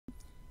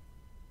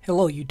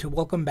Hello YouTube,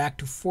 welcome back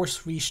to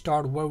Force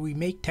Restart, where we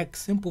make tech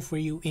simple for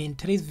you. In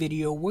today's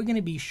video, we're going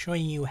to be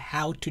showing you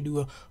how to do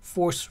a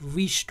force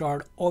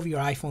restart of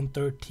your iPhone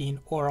 13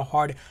 or a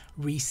hard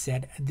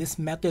reset. This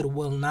method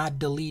will not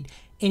delete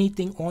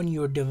anything on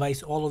your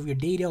device. All of your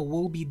data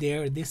will be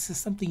there. This is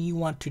something you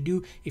want to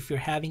do if you're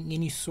having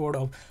any sort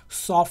of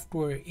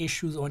software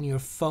issues on your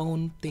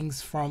phone,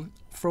 things from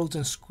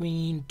frozen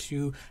screen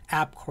to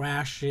app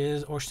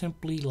crashes or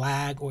simply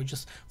lag or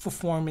just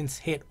performance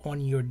hit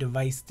on your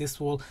device. This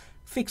will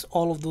fix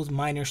all of those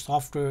minor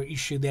software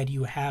issue that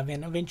you have,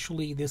 and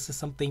eventually this is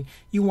something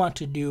you want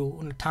to do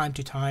from time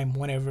to time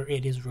whenever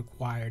it is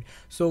required.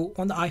 So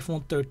on the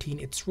iPhone 13,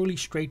 it's really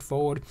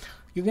straightforward.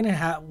 You're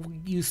gonna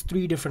use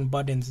three different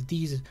buttons.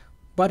 These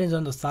buttons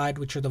on the side,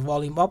 which are the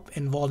volume up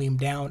and volume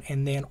down,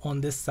 and then on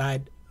this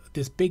side,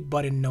 this big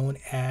button known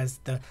as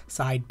the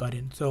side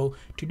button. So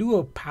to do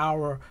a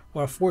power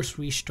or a force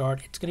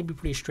restart, it's going to be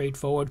pretty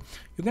straightforward.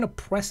 You're going to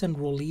press and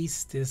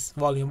release this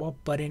volume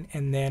up button,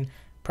 and then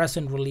press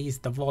and release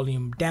the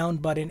volume down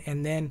button,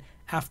 and then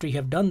after you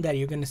have done that,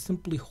 you're going to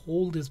simply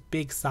hold this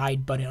big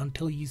side button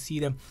until you see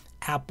the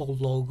Apple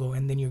logo,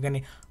 and then you're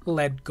going to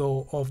let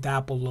go of the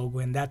Apple logo,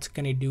 and that's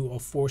going to do a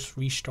force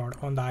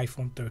restart on the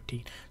iPhone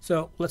 13.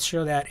 So let's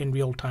show that in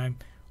real time.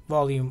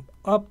 Volume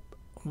up,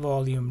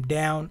 volume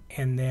down,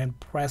 and then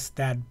press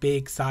that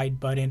big side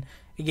button.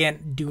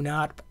 Again, do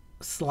not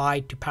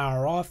slide to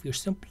power off. You're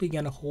simply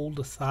going to hold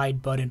the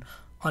side button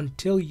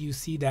until you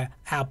see that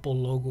Apple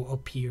logo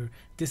appear.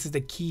 This is the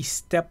key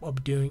step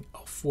of doing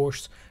a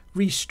force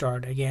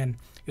restart. Again,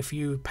 if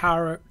you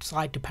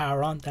slide to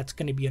power on, that's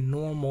going to be a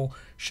normal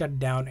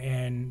shutdown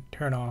and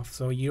turn off,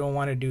 so you don't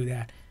want to do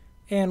that.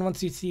 And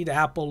once you see the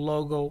Apple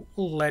logo,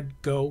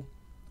 let go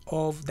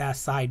of that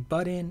side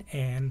button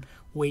and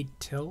wait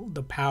till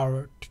the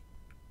power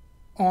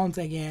ons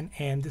again,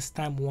 and this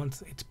time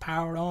once it's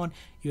powered on,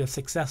 you have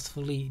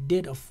successfully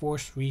did a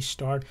force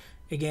restart.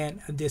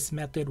 Again, this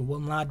method will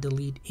not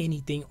delete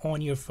anything on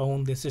your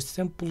phone. This is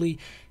simply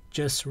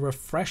just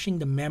refreshing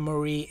the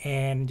memory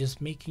and just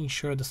making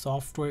sure the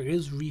software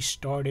is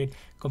restarted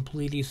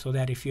completely, so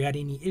that if you had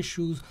any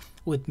issues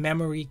with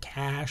memory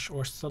cache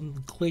or some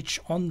glitch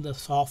on the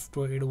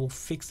software, it will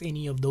fix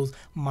any of those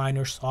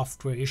minor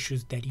software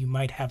issues that you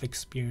might have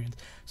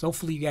experienced. So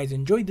hopefully you guys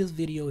enjoyed this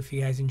video. If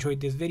you guys enjoyed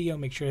this video,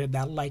 make sure to hit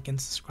that like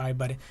and subscribe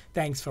button.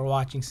 Thanks for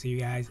watching. See you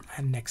guys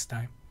next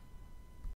time.